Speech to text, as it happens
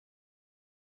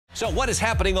So what is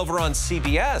happening over on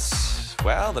CBS?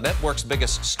 Well, the network's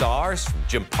biggest stars, from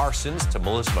Jim Parsons to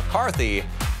Melissa McCarthy,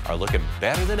 are looking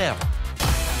better than ever.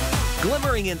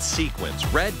 Glimmering in sequins,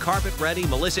 red carpet ready,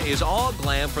 Melissa is all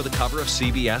glam for the cover of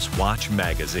CBS Watch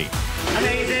magazine.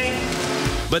 Amazing.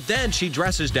 But then she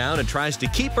dresses down and tries to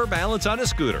keep her balance on a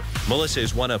scooter. Melissa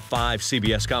is one of 5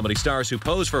 CBS comedy stars who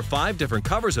pose for 5 different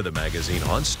covers of the magazine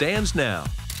on stands now.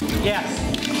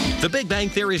 Yes. The Big Bang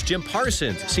Theory's Jim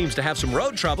Parsons seems to have some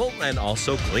road trouble and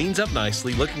also cleans up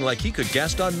nicely, looking like he could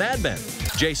guest on Mad Men.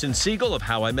 Jason Segel of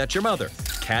How I Met Your Mother,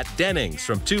 Kat Dennings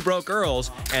from Two Broke Girls,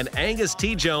 and Angus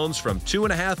T. Jones from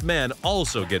 2.5 Men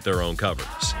also get their own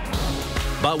covers.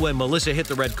 But when Melissa hit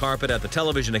the red carpet at the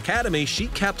Television Academy, she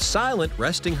kept silent,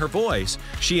 resting her voice.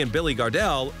 She and Billy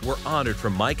Gardell were honored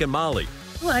from Mike and Molly.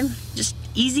 Well, I'm just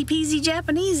easy peasy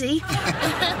Japanesey.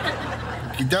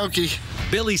 Okie dokie.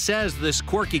 Billy says this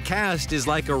quirky cast is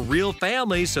like a real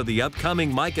family, so the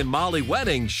upcoming Mike and Molly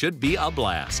wedding should be a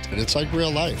blast. It's like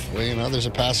real life. Well, you know, there's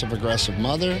a passive-aggressive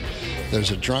mother,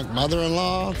 there's a drunk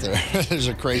mother-in-law, there's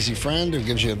a crazy friend who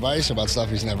gives you advice about stuff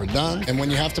he's never done. And when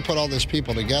you have to put all these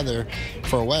people together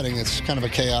for a wedding, it's kind of a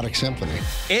chaotic symphony.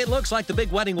 It looks like the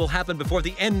big wedding will happen before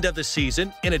the end of the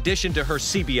season. In addition to her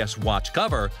CBS Watch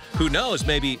cover, who knows,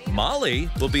 maybe Molly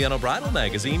will be on a bridal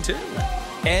magazine too.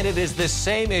 And it is this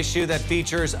same issue that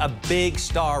features a big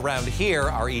star around here,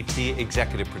 our ET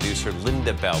executive producer,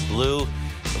 Linda Bell Blue.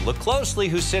 But look closely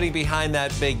who's sitting behind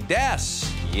that big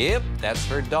desk. Yep, that's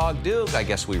her dog, Duke. I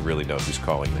guess we really know who's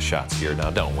calling the shots here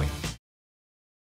now, don't we?